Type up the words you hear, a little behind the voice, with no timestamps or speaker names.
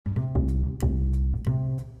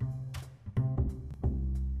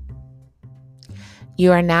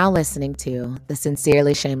You are now listening to the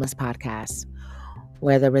Sincerely Shameless podcast,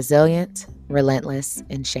 where the resilient, relentless,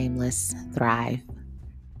 and shameless thrive.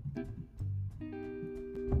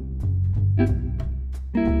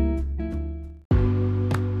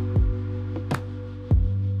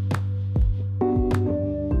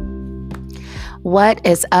 What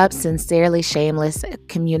is up, Sincerely Shameless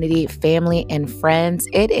community, family, and friends?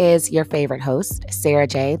 It is your favorite host, Sarah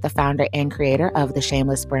J., the founder and creator of the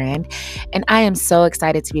Shameless brand. And I am so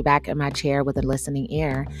excited to be back in my chair with a listening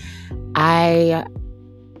ear. I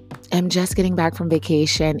am just getting back from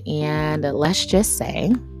vacation, and let's just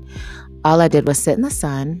say all I did was sit in the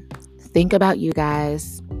sun, think about you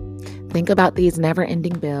guys, think about these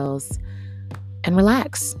never-ending bills, and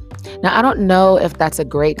relax. Now, I don't know if that's a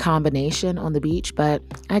great combination on the beach, but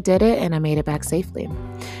I did it and I made it back safely.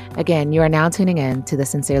 Again, you are now tuning in to the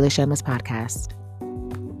Sincerely Shameless podcast.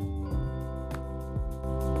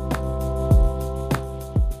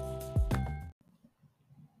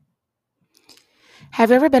 Have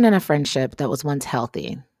you ever been in a friendship that was once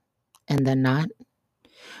healthy and then not?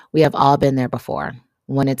 We have all been there before.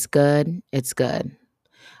 When it's good, it's good.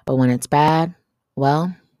 But when it's bad,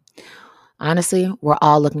 well, honestly, we're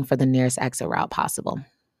all looking for the nearest exit route possible.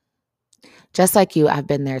 Just like you, I've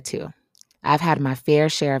been there too. I've had my fair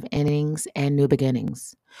share of innings and new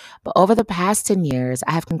beginnings. But over the past 10 years,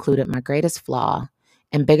 I have concluded my greatest flaw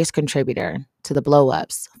and biggest contributor to the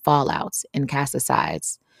blow-ups, fallouts, and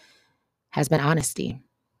cast-asides has been honesty.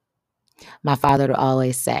 My father would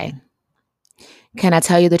always say, "Can I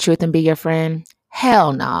tell you the truth and be your friend?"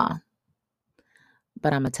 Hell nah.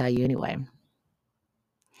 But I'm going to tell you anyway.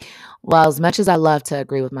 Well, as much as I love to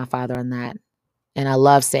agree with my father on that, and I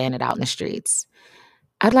love saying it out in the streets,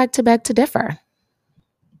 I'd like to beg to differ.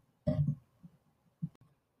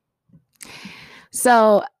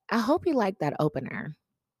 So I hope you like that opener.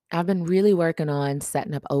 I've been really working on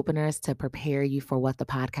setting up openers to prepare you for what the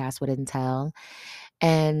podcast would entail.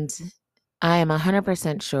 And I am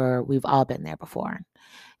 100% sure we've all been there before.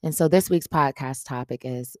 And so this week's podcast topic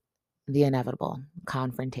is the inevitable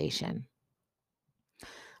confrontation.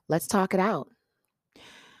 Let's talk it out.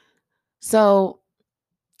 So,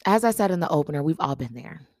 as I said in the opener, we've all been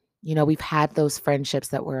there. You know, we've had those friendships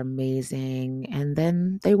that were amazing and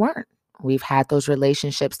then they weren't. We've had those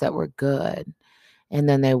relationships that were good and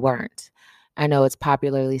then they weren't. I know it's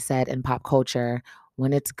popularly said in pop culture,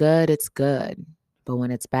 when it's good, it's good. But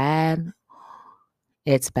when it's bad,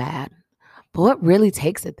 it's bad. But what really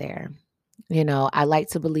takes it there? You know, I like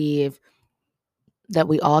to believe that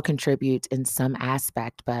we all contribute in some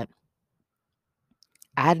aspect, but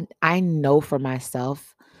I know for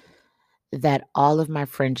myself that all of my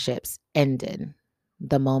friendships ended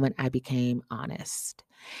the moment I became honest.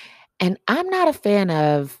 And I'm not a fan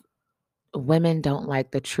of women don't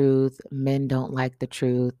like the truth, men don't like the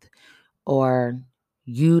truth, or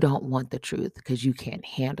you don't want the truth because you can't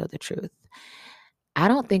handle the truth. I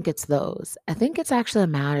don't think it's those. I think it's actually a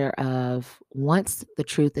matter of once the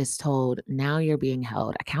truth is told, now you're being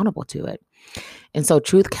held accountable to it. And so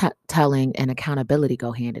truth telling and accountability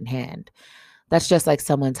go hand in hand. That's just like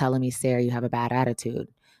someone telling me, "Sarah, you have a bad attitude."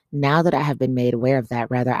 Now that I have been made aware of that,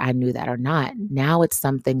 whether I knew that or not, now it's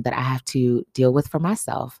something that I have to deal with for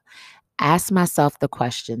myself. Ask myself the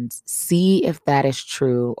questions, see if that is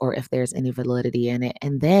true or if there's any validity in it.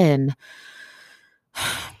 And then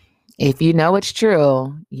if you know it's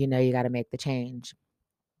true, you know you got to make the change.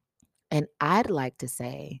 And I'd like to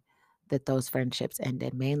say that those friendships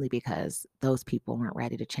ended mainly because those people weren't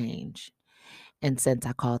ready to change. And since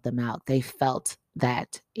I called them out, they felt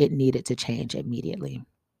that it needed to change immediately.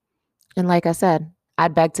 And like I said, I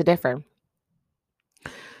beg to differ.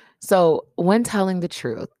 So when telling the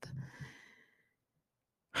truth,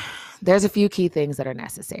 there's a few key things that are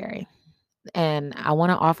necessary. And I want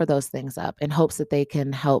to offer those things up in hopes that they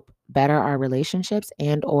can help better our relationships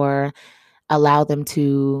and or allow them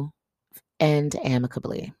to end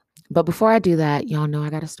amicably. But before I do that, y'all know I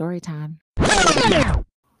got a story time.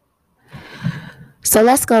 So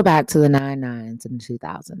let's go back to the 99s and the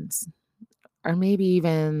 2000s, or maybe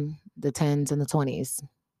even the 10s and the 20s.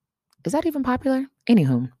 Is that even popular?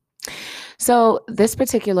 Anywho. So this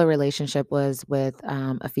particular relationship was with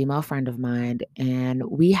a female friend of mine, and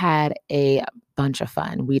we had a bunch of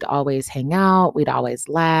fun. We'd always hang out. We'd always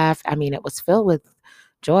laugh. I mean, it was filled with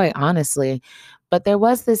joy, honestly. But there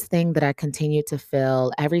was this thing that I continued to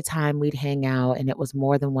feel every time we'd hang out, and it was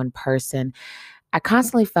more than one person. I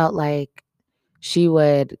constantly felt like she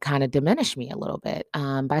would kind of diminish me a little bit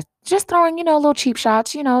by just throwing, little cheap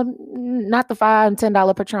shots, not the $5 and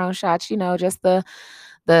 $10 Patron shots, just the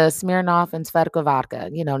Smirnoff and Svedka vodka,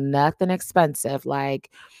 nothing expensive,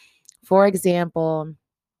 like For example,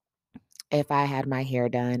 if I had my hair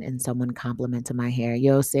done and someone complimented my hair,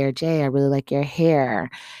 yo, Sarah J, I really like your hair.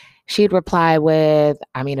 She'd reply with,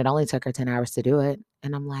 I mean, it only took her 10 hours to do it.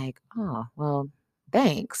 And I'm like, oh, well,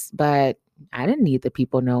 thanks. But I didn't need the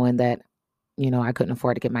people knowing that, I couldn't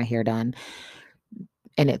afford to get my hair done.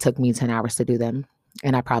 And it took me 10 hours to do them.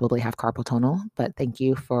 And I probably have carpal tunnel, but thank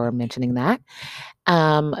you for mentioning that.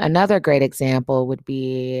 Another great example would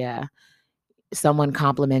be someone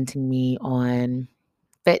complimenting me on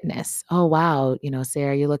fitness. Oh, wow.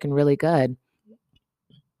 Sarah, you're looking really good.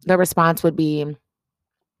 The response would be,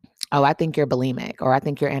 oh, I think you're bulimic, or I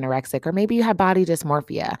think you're anorexic, or maybe you have body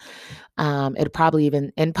dysmorphia. It'd probably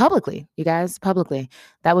even, and publicly, you guys, publicly,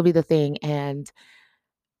 that would be the thing. And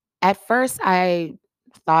at first I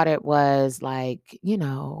thought it was like,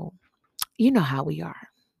 how we are.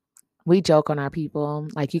 We joke on our people,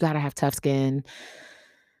 like you got to have tough skin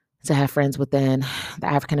to have friends within the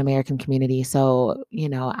African American community. So,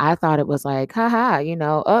 I thought it was like, haha,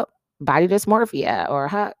 oh, body dysmorphia, or,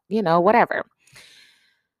 whatever.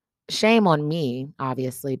 Shame on me,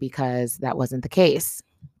 obviously, because that wasn't the case.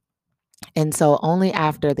 And so only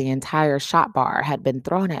after the entire shot bar had been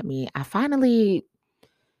thrown at me, I finally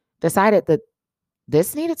decided that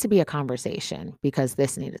this needed to be a conversation, because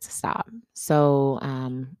this needed to stop. So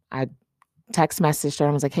I text messaged her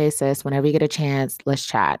and was like, hey, sis, whenever you get a chance, let's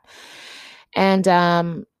chat.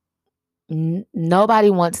 And nobody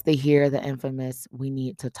wants to hear the infamous, we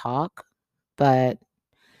need to talk. But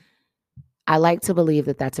I like to believe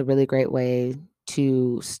that that's a really great way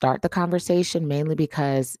to start the conversation, mainly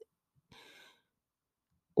because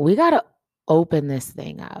we got to open this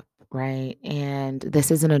thing up, right? And this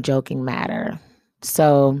isn't a joking matter.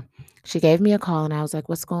 So she gave me a call and I was like,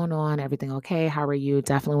 what's going on? Everything okay? How are you?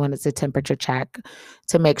 Definitely wanted to temperature check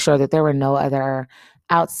to make sure that there were no other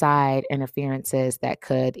outside interferences that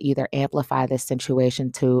could either amplify this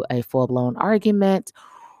situation to a full-blown argument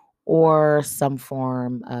or some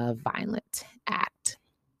form of violent act.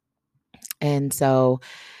 And so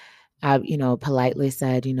I, politely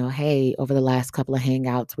said, hey, over the last couple of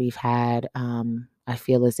hangouts we've had, I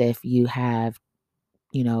feel as if you have,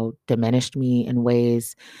 diminished me in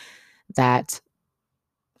ways that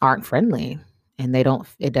aren't friendly, and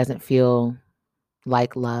it doesn't feel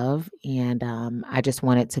like love. And I just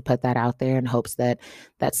wanted to put that out there in hopes that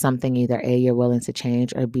that's something either A, you're willing to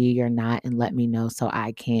change, or B, you're not, and let me know so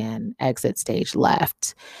I can exit stage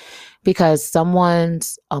left. Because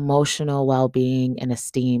someone's emotional well-being and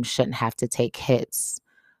esteem shouldn't have to take hits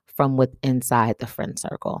from inside the friend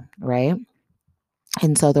circle, right?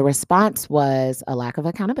 And so the response was a lack of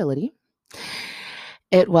accountability.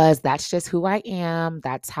 It was, that's just who I am.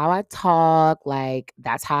 That's how I talk. Like,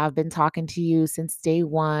 that's how I've been talking to you since day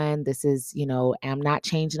one. This is, I'm not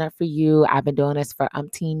changing up for you. I've been doing this for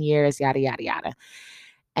umpteen years, yada, yada, yada.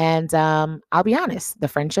 And I'll be honest, the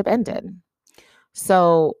friendship ended.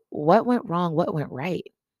 So what went wrong? What went right?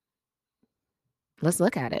 Let's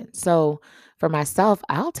look at it. So for myself,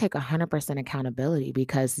 I'll take 100% accountability,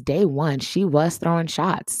 because day one, she was throwing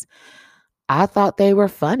shots. I thought they were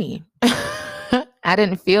funny. I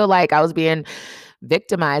didn't feel like I was being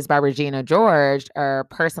victimized by Regina George or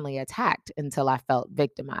personally attacked until I felt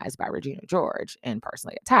victimized by Regina George and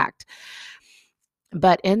personally attacked.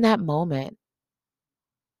 But in that moment,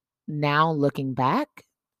 now looking back,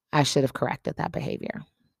 I should have corrected that behavior,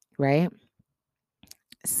 right?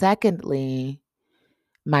 Secondly,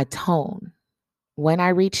 my tone. When I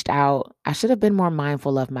reached out, I should have been more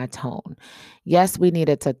mindful of my tone. Yes, we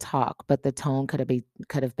needed to talk, but the tone could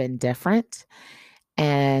have been different.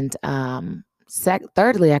 And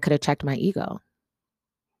thirdly, I could have checked my ego.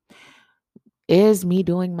 Is me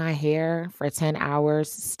doing my hair for 10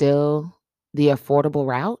 hours still the affordable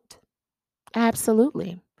route?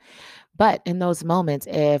 Absolutely. But in those moments,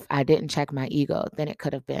 if I didn't check my ego, then it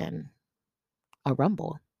could have been a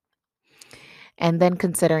rumble. And then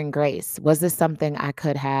considering grace, was this something I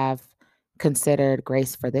could have considered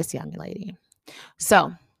grace for this young lady?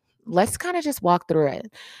 So let's kind of just walk through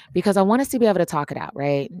it, because I want us to be able to talk it out,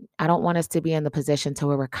 right? I don't want us to be in the position to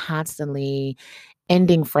where we're constantly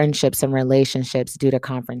ending friendships and relationships due to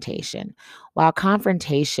confrontation. While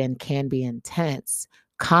confrontation can be intense,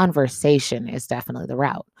 conversation is definitely the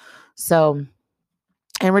route. So,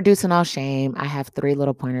 and reducing all shame, I have 3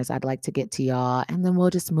 little pointers I'd like to get to y'all, and then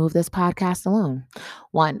we'll just move this podcast along.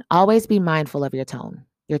 1, always be mindful of your tone.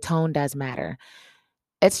 Your tone does matter.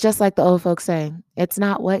 It's just like the old folks say, it's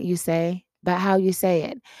not what you say, but how you say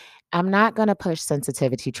it. I'm not going to push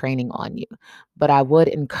sensitivity training on you, but I would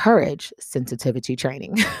encourage sensitivity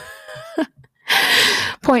training.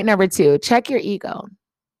 Point number 2, check your ego.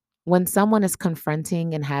 When someone is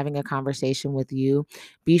confronting and having a conversation with you,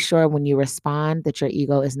 be sure when you respond that your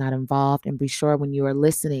ego is not involved, and be sure when you are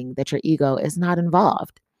listening that your ego is not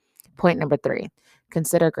involved. Point number 3,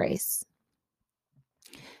 consider grace.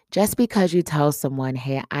 Just because you tell someone,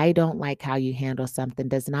 hey, I don't like how you handle something,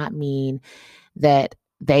 does not mean that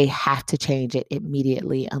they have to change it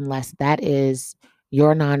immediately unless that is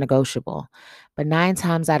your non negotiable. But 9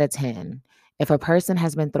 times out of 10, if a person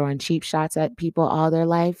has been throwing cheap shots at people all their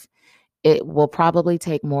life, it will probably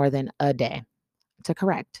take more than a day to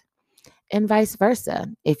correct. And vice versa.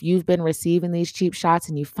 If you've been receiving these cheap shots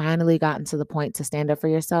and you've finally gotten to the point to stand up for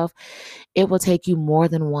yourself, it will take you more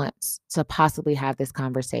than once to possibly have this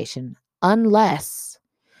conversation, unless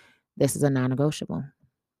this is a non negotiable.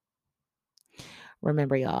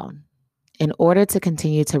 Remember, y'all, in order to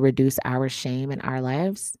continue to reduce our shame in our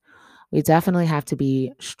lives, we definitely have to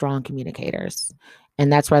be strong communicators.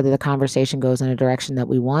 And that's whether the conversation goes in a direction that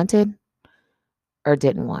we wanted or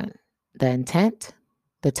didn't want. The intent,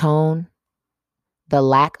 the tone, the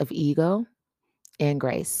lack of ego, and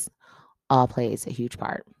grace all plays a huge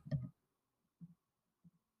part.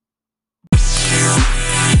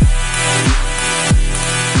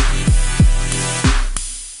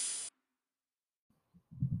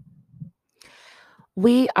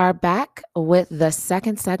 We are back with the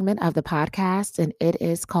second segment of the podcast, and it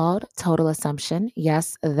is called Total Assumption.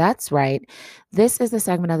 Yes, that's right. This is the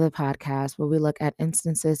segment of the podcast where we look at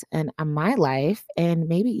instances in my life, and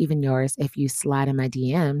maybe even yours if you slide in my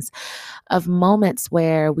DMs, of moments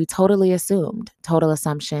where we totally assumed. Total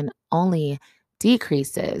assumption only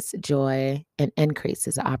decreases joy and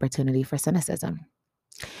increases the opportunity for cynicism.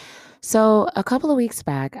 So, a couple of weeks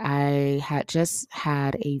back, I had just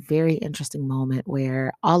had a very interesting moment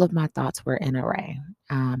where all of my thoughts were in array.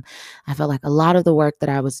 I felt like a lot of the work that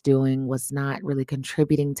I was doing was not really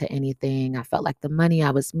contributing to anything. I felt like the money I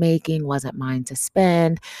was making wasn't mine to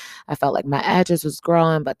spend. I felt like my edges was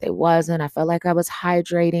growing, but they wasn't. I felt like I was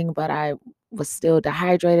hydrating, but I was still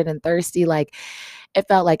dehydrated and thirsty. Like it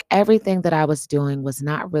felt like everything that I was doing was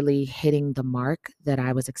not really hitting the mark that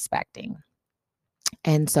I was expecting.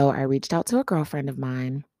 And so I reached out to a girlfriend of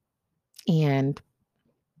mine and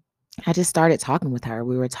I just started talking with her.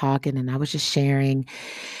 We were talking and I was just sharing.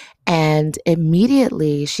 And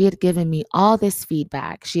immediately she had given me all this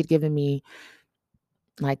feedback. She had given me,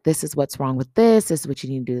 like, this is what's wrong with this. This is what you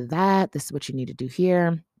need to do that. This is what you need to do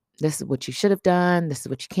here. This is what you should have done. This is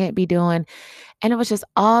what you can't be doing. And it was just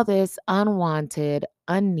all this unwanted,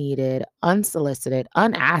 unneeded, unsolicited,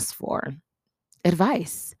 unasked for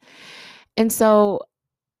advice. And so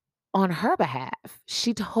on her behalf,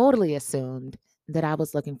 she totally assumed that I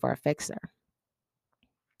was looking for a fixer.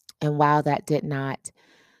 And while that did not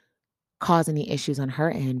cause any issues on her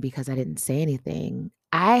end because I didn't say anything,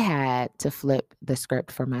 I had to flip the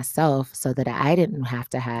script for myself so that I didn't have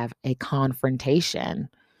to have a confrontation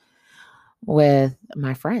with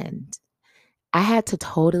my friend. I had to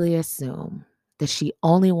totally assume that she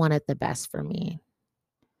only wanted the best for me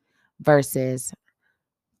versus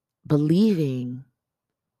believing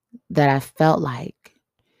that I felt like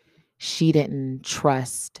she didn't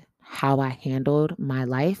trust how I handled my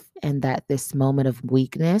life and that this moment of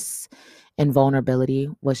weakness and vulnerability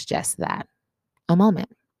was just that, a moment.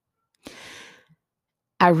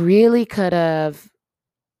 I really could have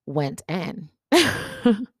went in.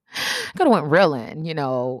 Could have went real in,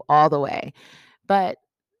 all the way. But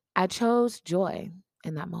I chose joy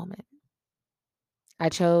in that moment. I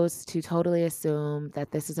chose to totally assume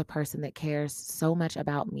that this is a person that cares so much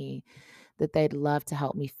about me that they'd love to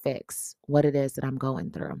help me fix what it is that I'm going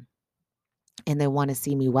through. And they want to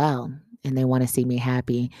see me well and they want to see me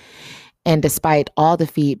happy. And despite all the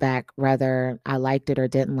feedback, whether I liked it or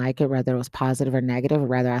didn't like it, whether it was positive or negative, or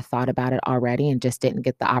whether I thought about it already and just didn't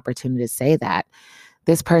get the opportunity to say that,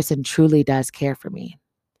 this person truly does care for me.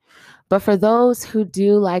 But for those who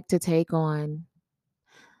do like to take on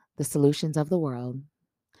the solutions of the world,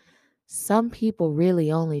 some people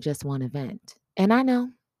really only just want to vent. And I know.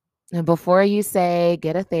 And before you say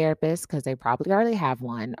get a therapist, because they probably already have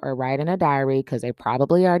one, or write in a diary, because they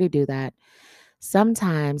probably already do that,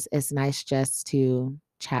 sometimes it's nice just to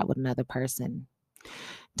chat with another person.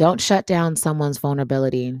 Don't shut down someone's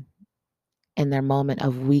vulnerability in their moment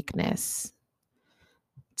of weakness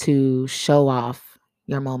to show off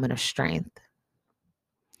your moment of strength,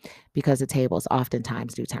 because the tables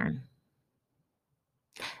oftentimes do turn.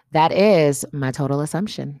 That is my total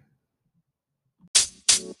assumption.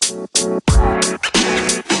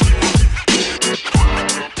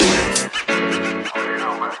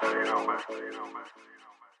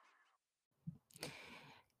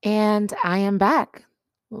 And I am back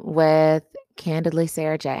with Candidly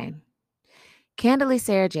Sarah J. Candidly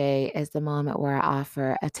Sarah J is the moment where I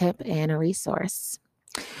offer a tip and a resource.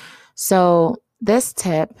 So, this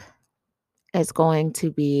tip is going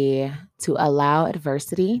to be to allow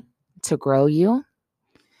adversity to grow you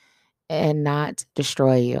and not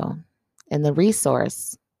destroy you. And the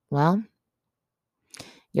resource, well,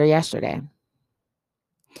 your yesterday.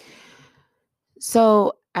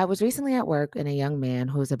 So I was recently at work and a young man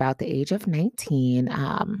who was about the age of 19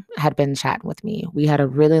 had been chatting with me. We had a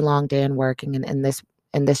really long day in working and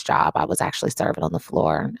in this job, I was actually serving on the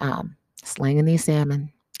floor, slinging these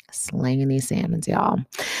salmons, y'all.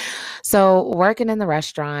 So working in the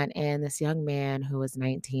restaurant and this young man who was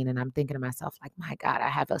 19, and I'm thinking to myself, like, my God, I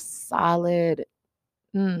have a solid,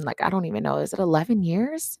 like, I don't even know, is it 11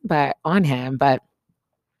 years? But on him, but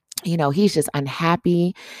he's just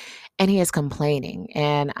unhappy and he is complaining.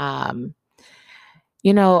 And I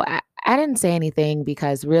didn't say anything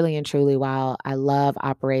because really and truly, while I love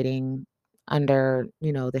operating under,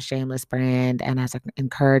 the Shameless brand and as an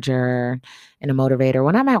encourager and a motivator,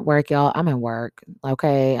 when I'm at work, y'all, I'm at work.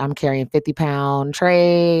 Okay. I'm carrying 50-pound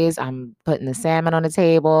trays. I'm putting the salmon on the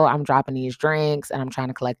table. I'm dropping these drinks and I'm trying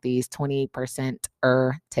to collect these 20%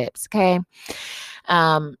 tips. Okay.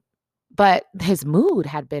 But his mood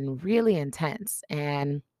had been really intense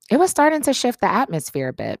and it was starting to shift the atmosphere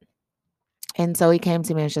a bit. And so he came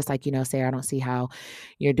to me and was just like, Sarah, I don't see how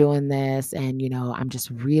you're doing this. And, I'm just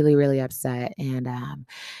really, really upset. And,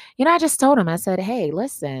 I just told him, I said, hey,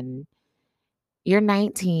 listen, you're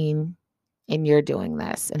 19 and you're doing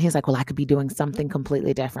this. And he's like, well, I could be doing something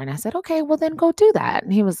completely different. I said, okay, well, then go do that.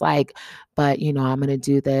 And he was like, but, I'm going to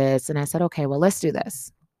do this. And I said, okay, well, let's do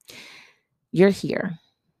this. You're here.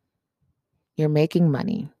 You're making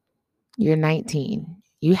money. You're 19.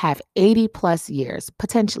 You have 80 plus years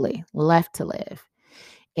potentially left to live.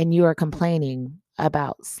 And you are complaining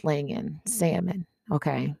about slinging salmon.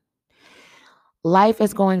 Okay. Life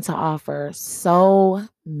is going to offer so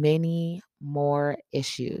many more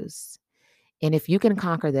issues. And if you can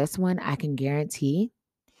conquer this one, I can guarantee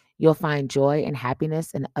you'll find joy and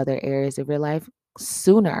happiness in other areas of your life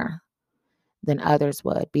sooner than others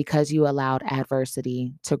would because you allowed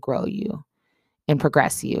adversity to grow you and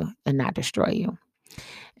progress you and not destroy you.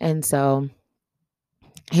 And so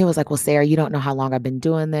he was like, well, Sarah, you don't know how long I've been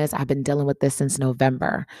doing this. I've been dealing with this since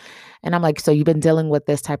November. And I'm like, so you've been dealing with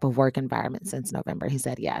this type of work environment since November? He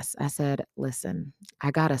said, yes. I said, listen,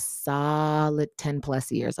 I got a solid 10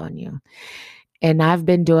 plus years on you. And I've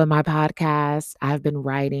been doing my podcast. I've been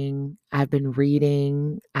writing. I've been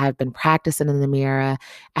reading. I've been practicing in the mirror.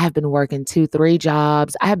 I have been working 2-3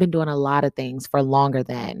 jobs. I have been doing a lot of things for longer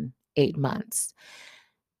than 8 months.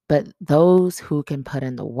 But those who can put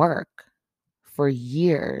in the work for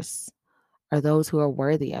years are those who are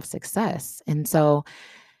worthy of success. And so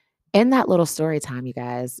in that little story time, you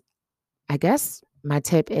guys, I guess my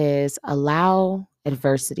tip is allow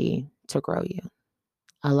adversity to grow you.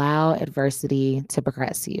 Allow adversity to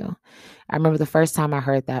progress you. I remember the first time I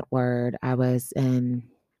heard that word, I was in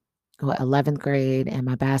 11th grade, and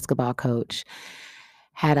my basketball coach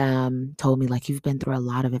had told me, like, you've been through a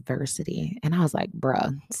lot of adversity. And I was like,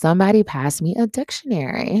 bruh, somebody pass me a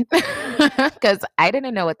dictionary because I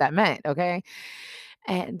didn't know what that meant. Okay.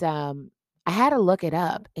 And I had to look it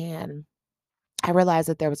up, and I realized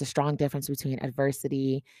that there was a strong difference between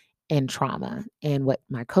adversity and trauma. And what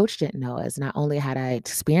my coach didn't know is not only had I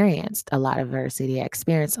experienced a lot of adversity, I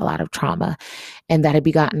experienced a lot of trauma, and that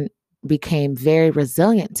became very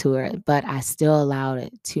resilient to it, but I still allowed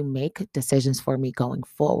it to make decisions for me going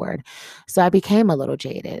forward. So I became a little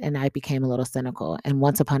jaded and I became a little cynical. And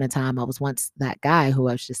once upon a time, I was once that guy who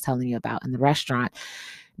I was just telling you about in the restaurant,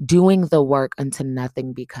 doing the work unto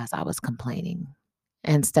nothing because I was complaining.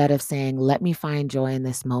 Instead of saying, let me find joy in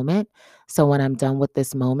this moment. So when I'm done with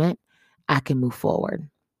this moment, I can move forward.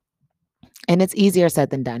 And it's easier said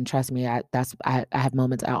than done. Trust me, I have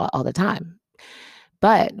moments all the time.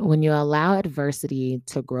 But when you allow adversity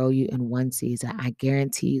to grow you in one season, I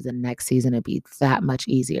guarantee you the next season will be that much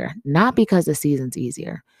easier. Not because the season's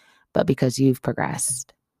easier, but because you've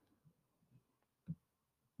progressed.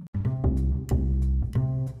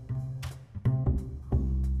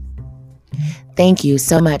 Thank you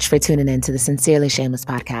so much for tuning in to the Sincerely Shameless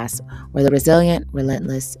podcast, where the resilient,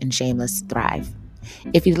 relentless, and shameless thrive.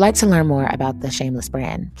 If you'd like to learn more about the Shameless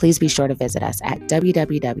brand, please be sure to visit us at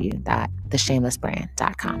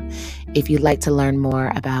www.theshamelessbrand.com. If you'd like to learn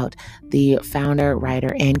more about the founder,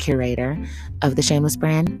 writer, and curator of the Shameless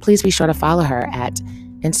brand, please be sure to follow her at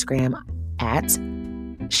Instagram at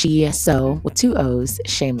She, so with 2 O's,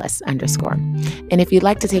 shameless _ And if you'd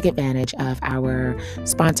like to take advantage of our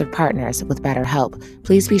sponsored partners with BetterHelp,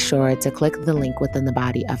 please be sure to click the link within the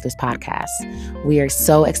body of this podcast. We are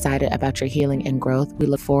so excited about your healing and growth. We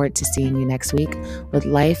look forward to seeing you next week with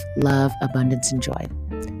life, love, abundance, and joy.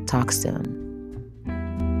 Talk soon.